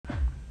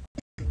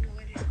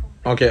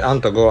Okay,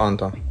 Anto, go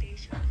Anto.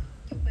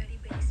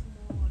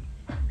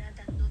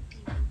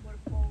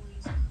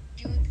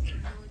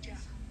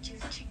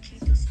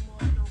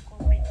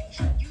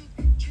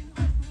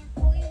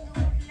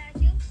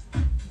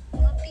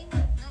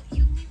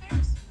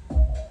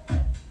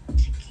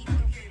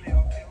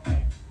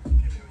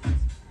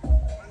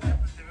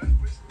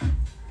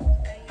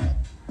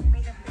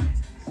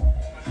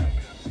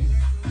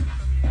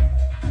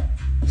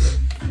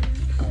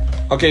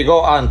 Okay,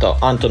 go Anto.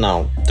 Anto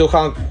now.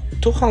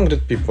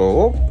 200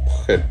 people.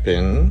 What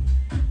happened?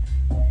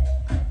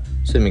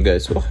 See me,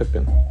 guys. What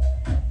happened?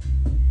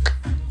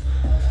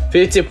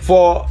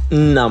 54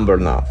 number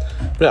now.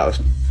 Bro,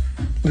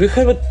 we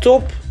have a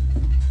top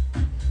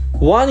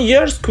 1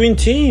 year's Queen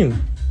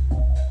team.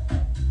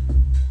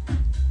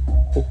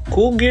 Oh,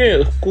 cool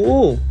girl,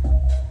 cool.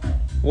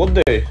 What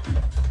day?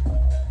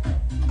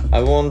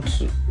 I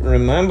won't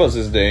remember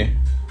this day.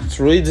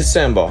 3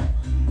 December.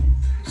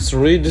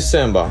 3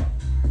 December.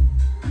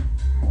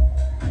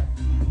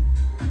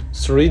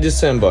 3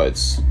 December.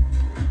 It's.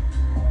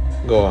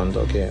 Go on.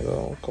 Okay,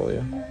 I'll call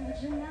you.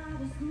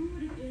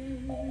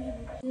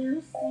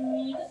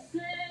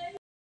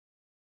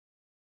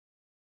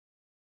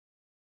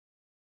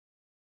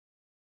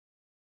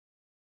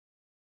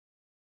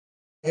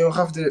 You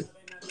have the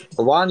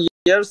 1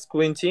 year's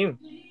Queen team.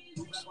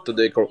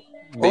 Today,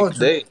 big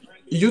day.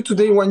 You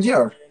today 1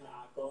 year?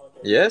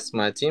 Yes,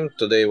 my team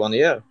today 1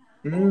 year.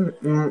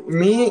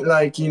 Me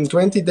like in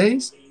 20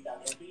 days?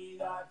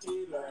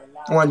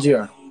 1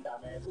 year.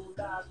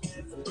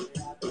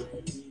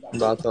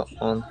 Battle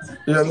on.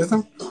 You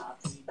understand?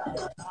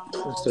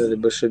 Устроили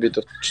большой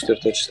битву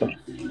 4 числа.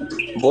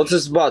 What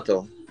is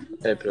battle?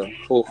 April.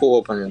 Who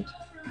opponent?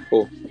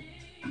 Who?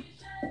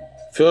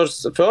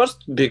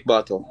 First big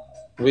battle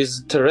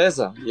with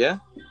Teresa, yeah?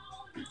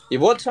 И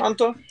what,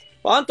 Anto?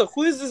 Anto,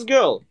 who is this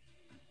girl?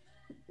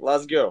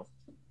 Last girl.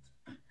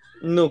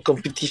 No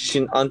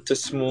competition, Anto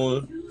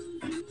small.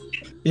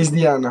 It's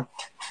Diana.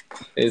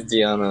 It's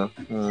Diana.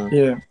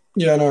 Yeah,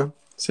 Diana.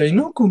 Say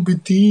no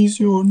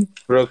competition.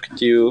 Broke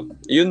you.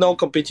 You know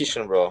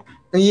competition, bro.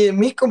 Yeah,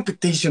 me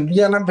competition.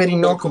 Diana very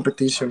no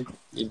competition.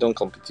 You don't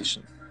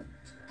competition.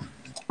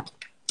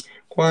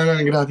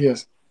 Juana,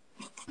 gracias.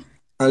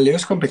 And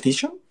Leo's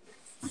competition?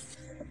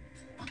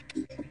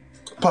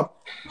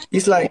 Pop.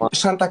 It's like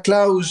Santa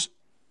Claus.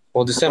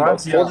 For December.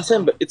 For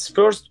December. It's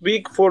first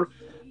week for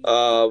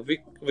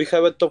we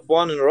have a top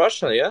 1 in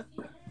Russia, yeah?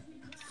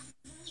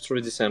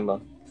 3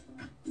 December.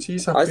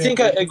 I think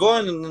I go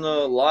in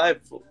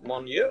live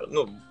 1 year.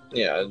 No,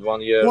 yeah,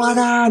 1 year.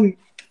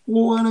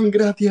 Juan,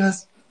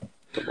 gracias.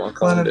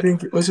 Juan,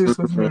 thank you.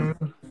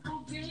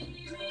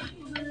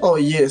 Oh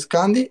yes,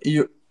 Candy.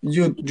 You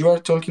are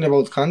talking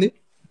about Candy?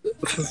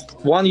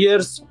 1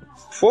 year's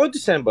 4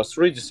 December,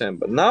 3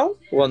 December. Now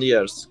 1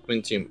 year's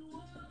Queen team,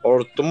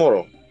 or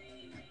tomorrow.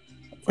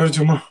 Or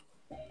tomorrow.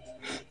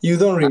 You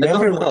don't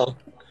remember?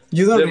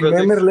 You don't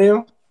remember,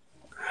 Leo?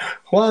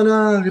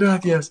 Juana,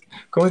 gracias.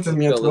 ¿Cómo estás,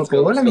 mi Anto?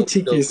 Hola, mi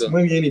chiquis.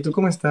 Muy bien, ¿y tú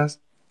cómo estás?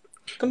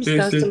 ¿Cómo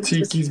estás?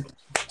 Chiquis.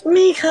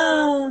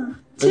 Mija.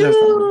 Ya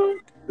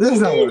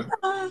estamos.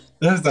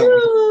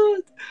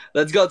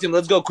 Let's go, team.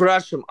 Let's go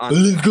crush him.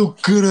 Let's go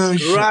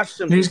crush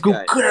him. Let's go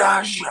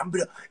crush him,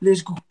 bro.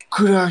 Let's go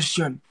crush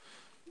him.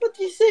 What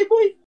do you say,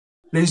 boy?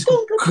 Let's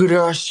go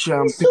crush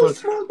him, people.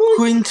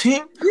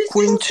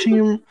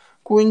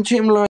 Queen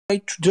team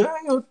like today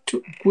or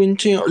Queen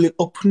team like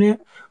opener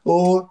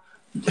or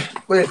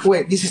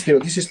wait. This is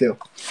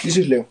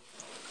Leo.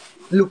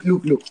 Look.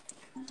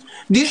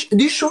 This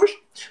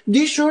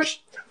shoes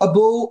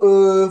about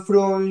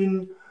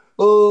from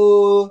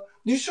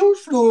this shoes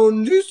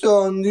from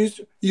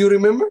this. You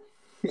remember?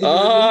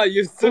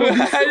 You still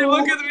you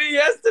look at me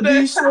yesterday.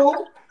 This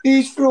show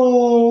is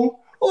from.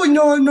 Oh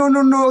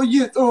no!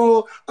 Yes.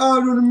 Oh, I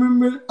don't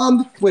remember.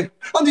 And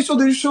this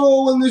other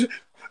show and this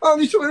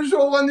other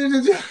show and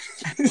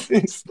this.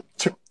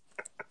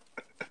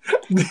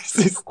 This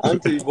is.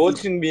 Anto, you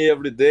watching me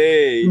every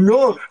day.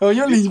 No, I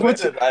only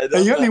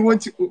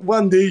watch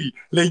 1 day,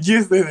 like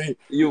yesterday.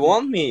 You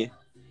want me?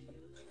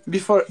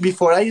 Before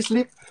I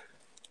sleep,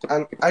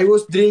 and I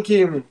was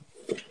drinking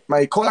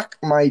my cola,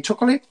 my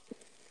chocolate.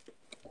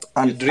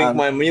 And you drink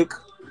my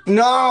milk?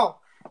 No.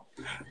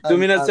 2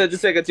 minutes 30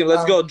 seconds, team.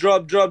 Let's go.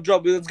 Drop.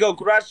 Let's go.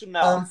 Crush him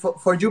now.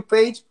 For your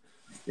page,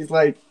 it's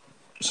like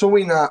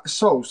showing a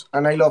sauce,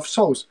 and I love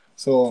sauce.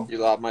 So you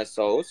love my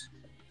sauce?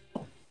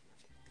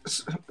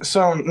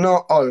 So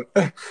not all.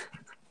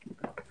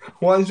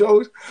 One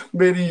sauce,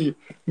 very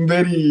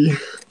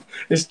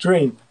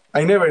strange.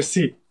 I never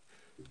see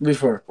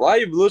before. Why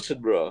you blushing,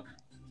 bro?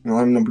 No,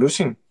 I'm not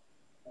blushing.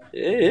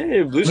 Yeah,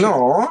 you're blushing.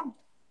 No.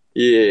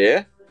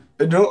 Yeah.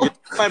 No.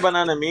 My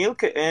banana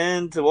milk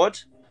and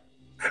what?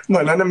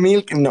 Banana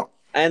milk, no.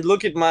 And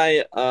look at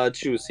my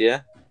shoes,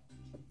 yeah?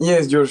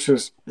 Yes, your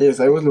shoes. Yes,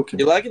 I was looking.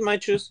 You like it, my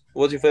shoes?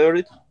 What's your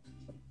favorite?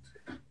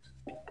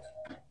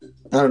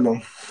 I don't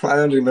know. I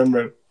don't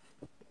remember.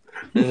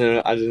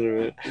 No, I didn't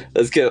remember.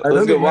 Let's go.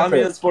 1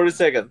 minute 40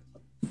 seconds.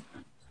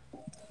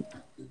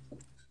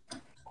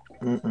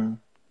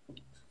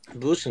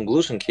 Blushing,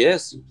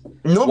 yes.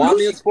 No, 1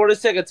 minute 40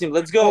 seconds, team.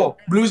 Let's go. Oh,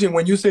 blushing,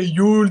 when you say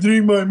you'll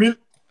drink my milk,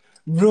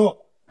 bro,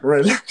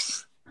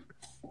 relax.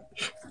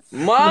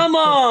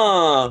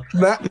 Mama!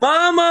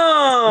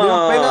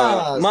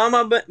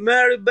 Mama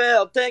Mary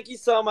Bell, thank you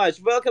so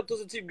much. Welcome to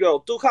the team, girl.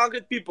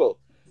 200 people.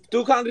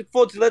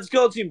 240. Let's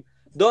go, team.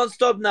 Don't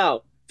stop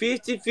now.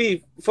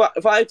 55.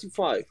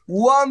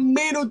 1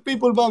 minute,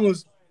 people,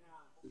 vamos.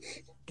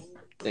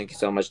 Thank you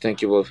so much.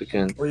 Thank you,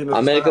 Wolfgang.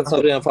 American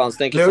Sabrina fans,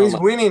 thank you so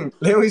much.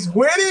 Leo is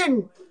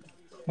winning.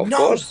 Of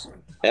course.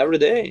 Every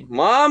day.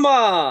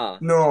 Mama!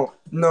 No.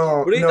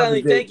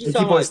 Brittany, thank you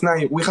so much.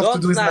 Snipe. We have to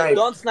do snipe.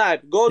 Don't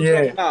snipe. Go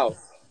drop now.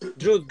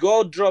 Jude,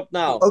 go drop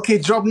now. Okay,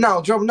 drop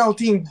now,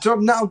 team. Drop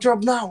now.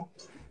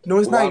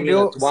 No snipe.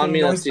 1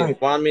 minute, team.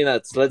 1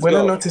 minute. Let's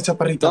Buenas go. noches,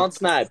 chaparrita. Don't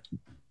snipe.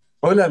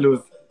 Hola, Luz.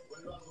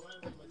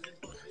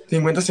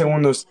 50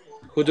 segundos.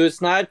 Who do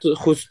snipe?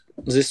 Who's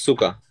this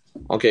suka?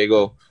 Okay,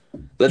 go.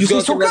 Let's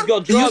go.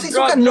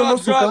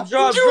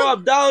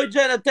 Drop. Down,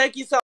 Jenna. Thank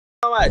you so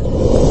much.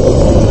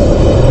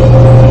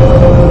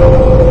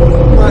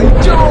 My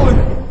John.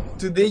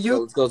 Today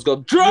you. Let's go.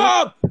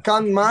 Drop.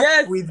 Can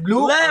match with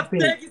blue. Left.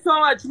 Thank you so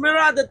much.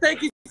 Miranda,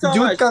 thank you so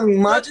much. You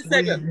can match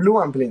with blue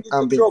and pink.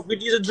 We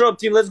need a drop,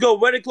 team. Let's go.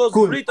 Very close.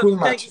 Cool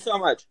thank you so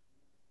much.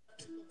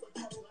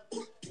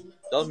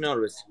 Don't be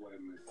nervous.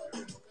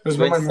 Nos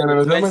vemos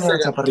mañana,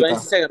 chaparrita. 20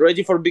 seconds.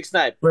 Ready for big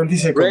snipe. 20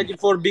 seconds. Ready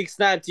for big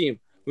snipe, team.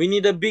 We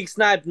need a big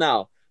snipe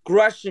now.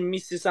 Crushing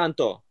Mrs.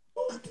 Anto.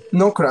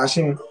 No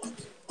crashing.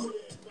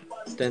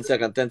 10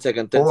 seconds.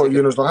 Oh, y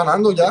nos va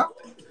ganando ya.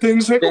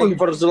 10 seconds. Thank you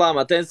for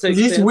Zulama. 10 seconds.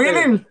 He's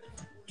winning.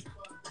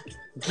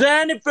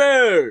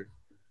 Jennifer!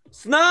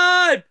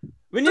 Snipe!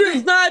 We need to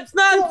snipe!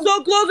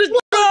 So close to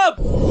drop!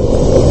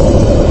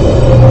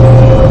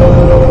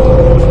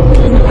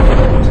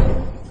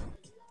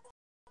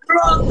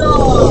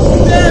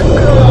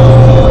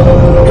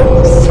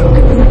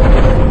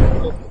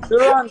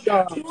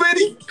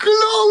 Very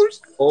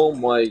close! Oh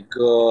my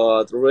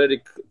god,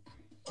 really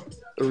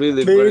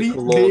very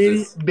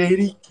close.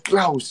 Very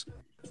close.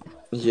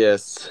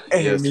 Yes.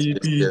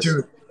 MVP,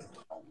 dude.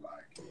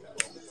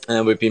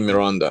 MVP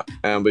Miranda,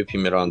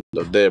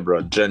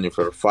 Debra,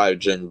 Jennifer, 5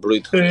 Jen,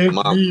 Brittany,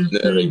 Mom,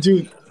 Neri,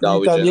 dude.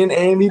 También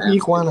MVP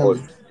Juana.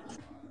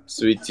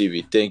 Sweet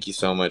TV, thank you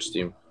so much,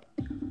 team.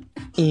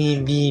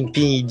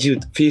 MVP,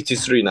 dude.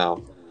 53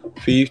 now.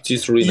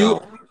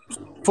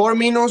 4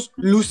 minutes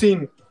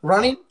losing.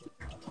 Running?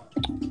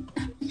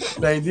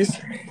 Like this.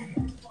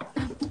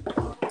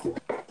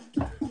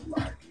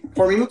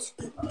 4 minutes?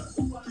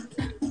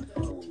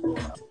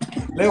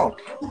 Leo.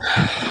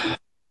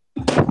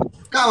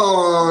 Come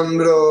on,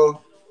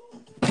 bro.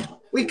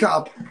 Wake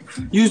up.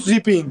 Use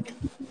zipping.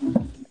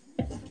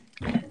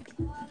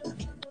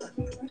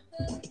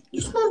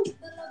 You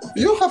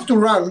don't have to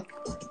run.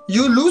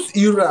 You lose,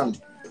 you run.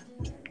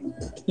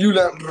 You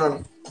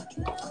run.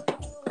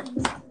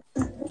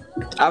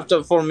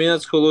 After 4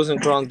 minutes, who losing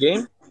crown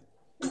game?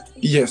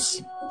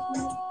 Yes.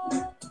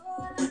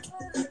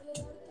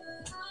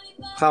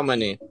 How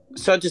many?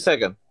 30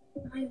 seconds.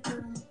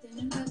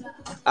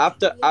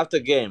 After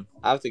game.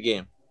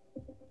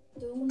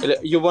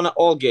 You wanna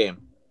all game.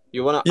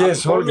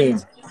 Yes, all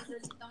game.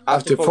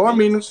 After 4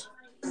 minutes.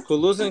 Who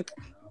losing?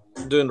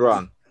 Doing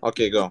run.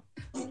 Okay, go.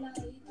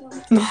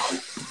 No.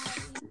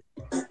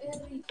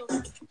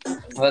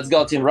 Let's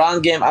go, team.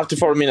 Run game after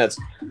 4 minutes.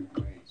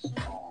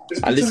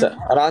 Alisa,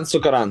 run,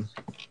 suka, run.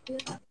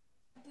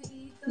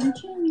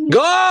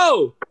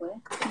 Go!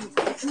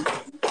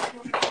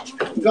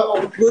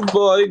 Good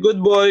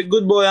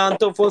boy,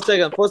 Anto. 4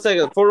 seconds.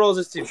 4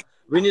 roses, team.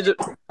 We need to...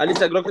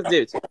 Alisa, Grokos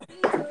 9.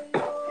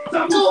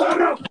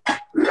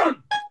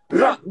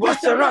 Run,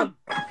 what's the run?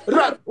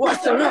 Run!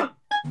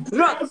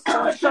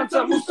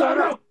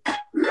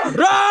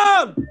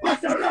 Run!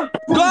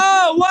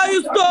 Go! Why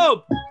you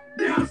stop?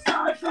 20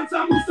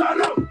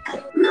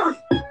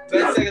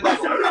 seconds.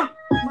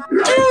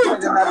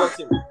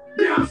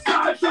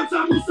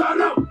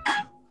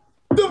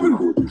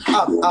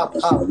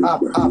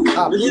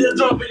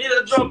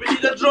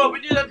 Up. We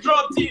need a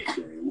drop, team.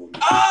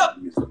 Up!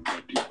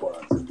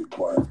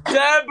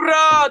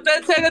 Debra,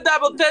 10 second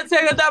double.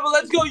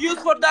 Let's go. Use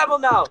for double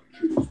now.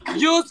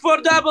 Use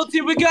for double,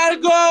 team. We gotta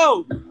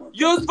go.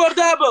 Use for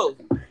double.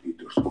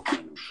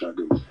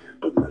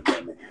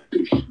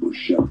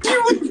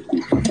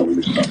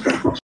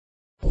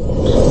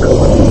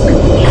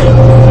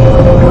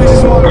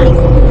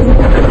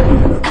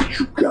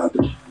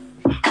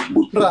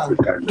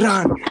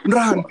 Run.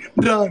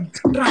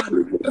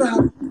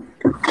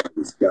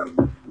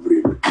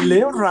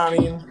 Leo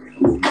running.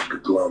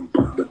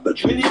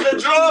 We need a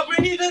drop,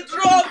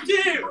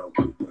 team.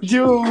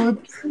 Dude.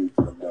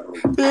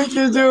 Thank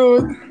you,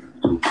 Jude.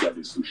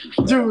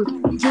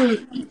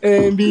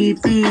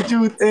 MVP,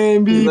 Jude.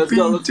 Let's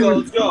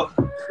go.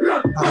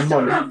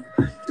 Amor.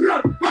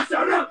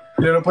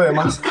 Leo no puede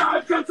más.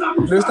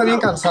 Leo está bien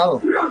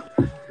cansado.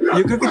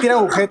 Yo creo que tiene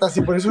agujetas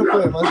y por eso no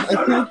puede más. I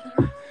think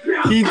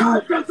he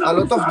do a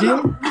lot of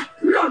gym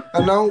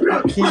and now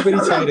he's very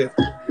tired.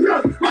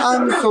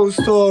 I'm so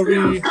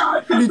sorry,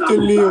 little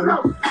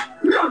Leo.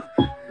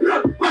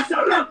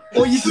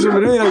 Oye, ese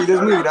sombrero de Navidad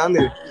es muy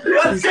grande.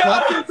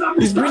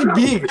 It's really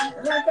big.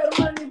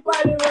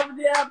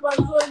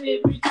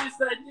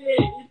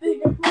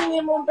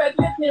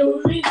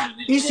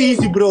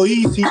 Easy, bro.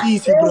 Easy,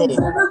 bro.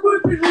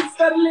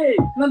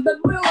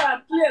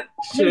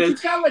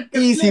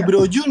 Easy,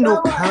 bro. You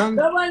know, come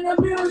on.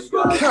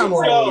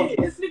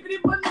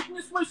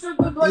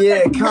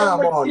 Yeah,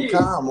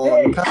 come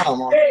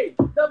on.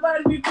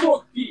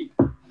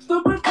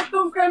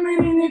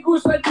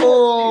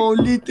 Oh,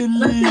 little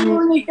Leo.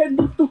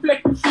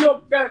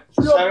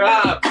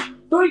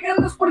 Только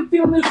на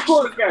спортивных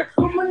корках.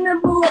 Чтобы не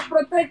было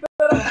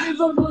протектора,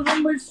 призор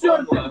должен быть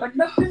сёртер.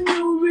 Тогда ты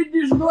не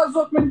увидишь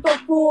глазок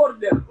ментов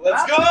ордер.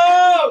 Let's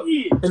go!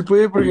 Él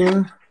puede porque...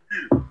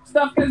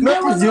 No,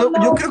 pues yo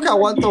creo que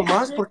aguanto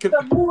más porque...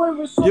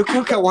 Yo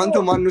creo que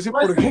aguanto más, no sé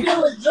por qué.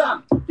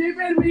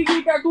 Теперь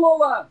беги как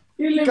Лова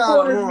или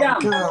Форест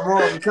Гамп.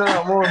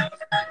 Come on.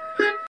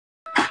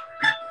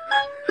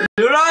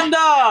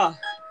 Yolanda!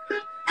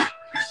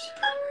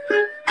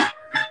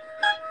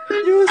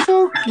 You're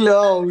so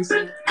close.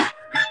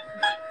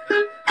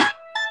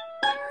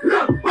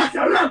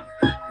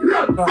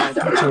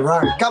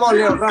 Run. Come on,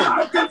 Leo, run.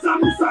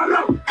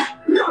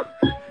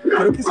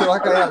 Creo que se va a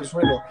caer al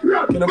suelo.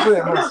 Que no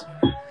puede más.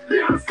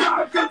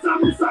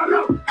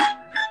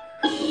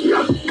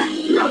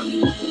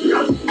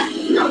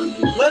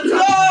 Let's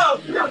go!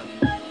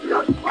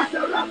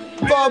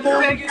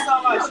 Vamos. Thank you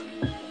so much.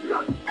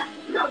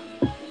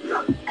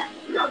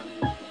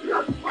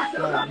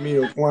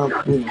 1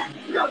 minute.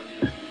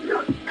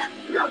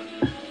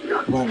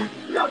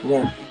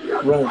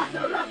 Run.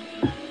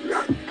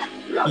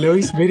 Leo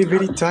is very,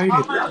 very tired.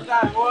 Oh my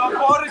God,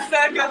 40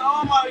 seconds,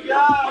 oh my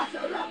God.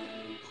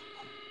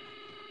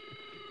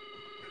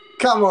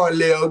 Come on,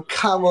 Leo,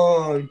 come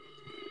on.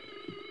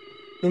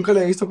 Nunca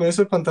le he visto con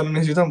esos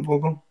pantalones, yo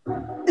tampoco.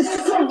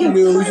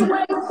 Leo is a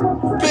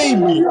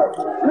baby.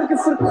 Looking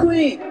for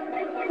queen.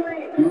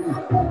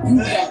 You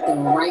got the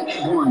right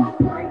one.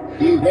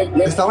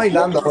 Está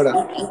bailando ahora.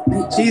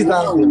 He's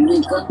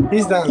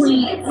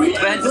dancing.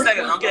 20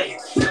 seconds, okay.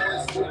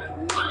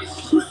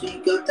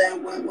 Got that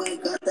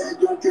wet, got that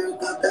ginger,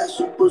 got that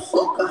super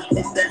soca,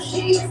 hit that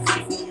shit,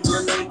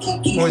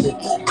 Oye,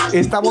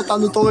 ¿está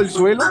botando todo el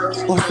suelo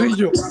o soy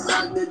yo?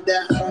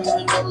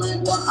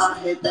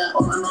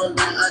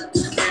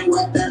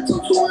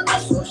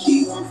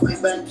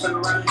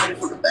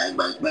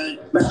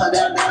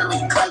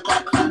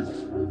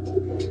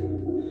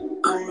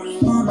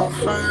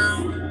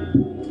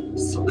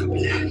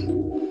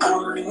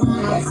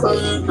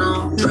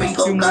 Thank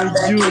you, my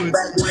dude.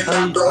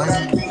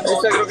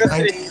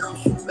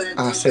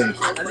 Safe.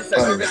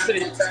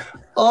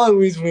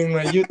 Always win,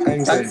 my youth.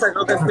 I'm safe.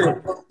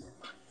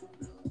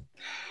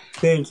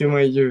 Thank you,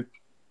 my youth.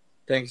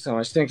 Thank you so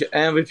much. Thank you.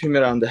 MVP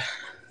Miranda.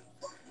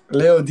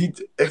 Leo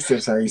did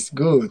exercise.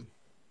 Good.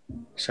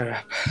 Shut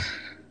up.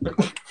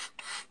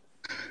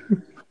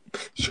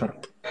 Shut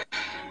up.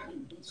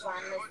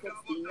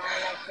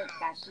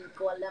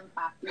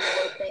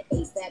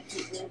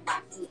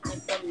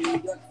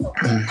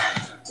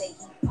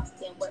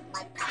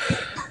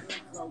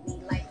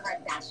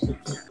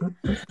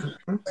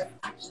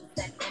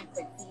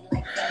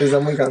 Está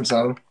muy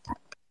cansado.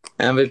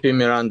 MVP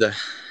Miranda,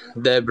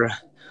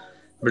 Debra,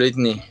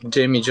 Brittany,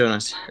 Jamie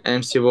Jonas,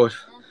 MC Wolf,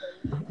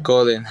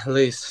 Colin,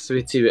 Liz,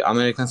 Sweet TV,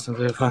 American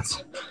Symphony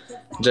Fans,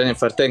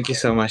 Jennifer, thank you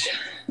so much.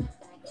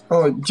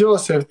 Oh,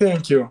 Joseph,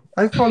 thank you.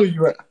 I follow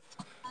you.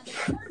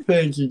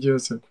 Thank you,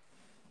 Joseph.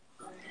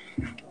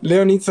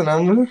 Leo needs an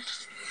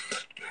ambulance?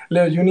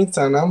 Leo, you need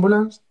an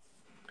ambulance?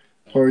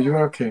 Or you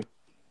are okay?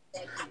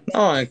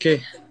 No,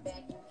 okay.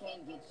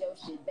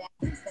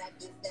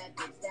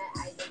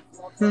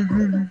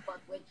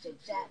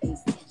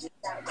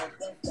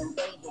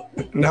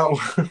 No.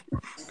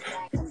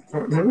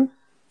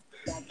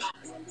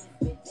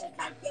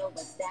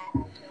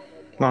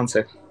 1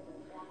 sec.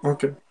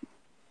 Okay.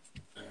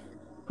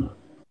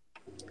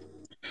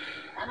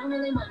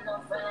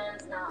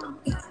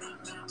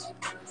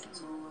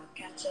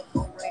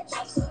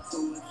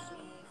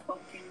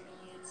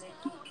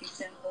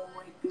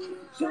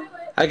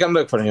 I come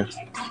back for you.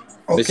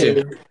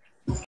 Okay.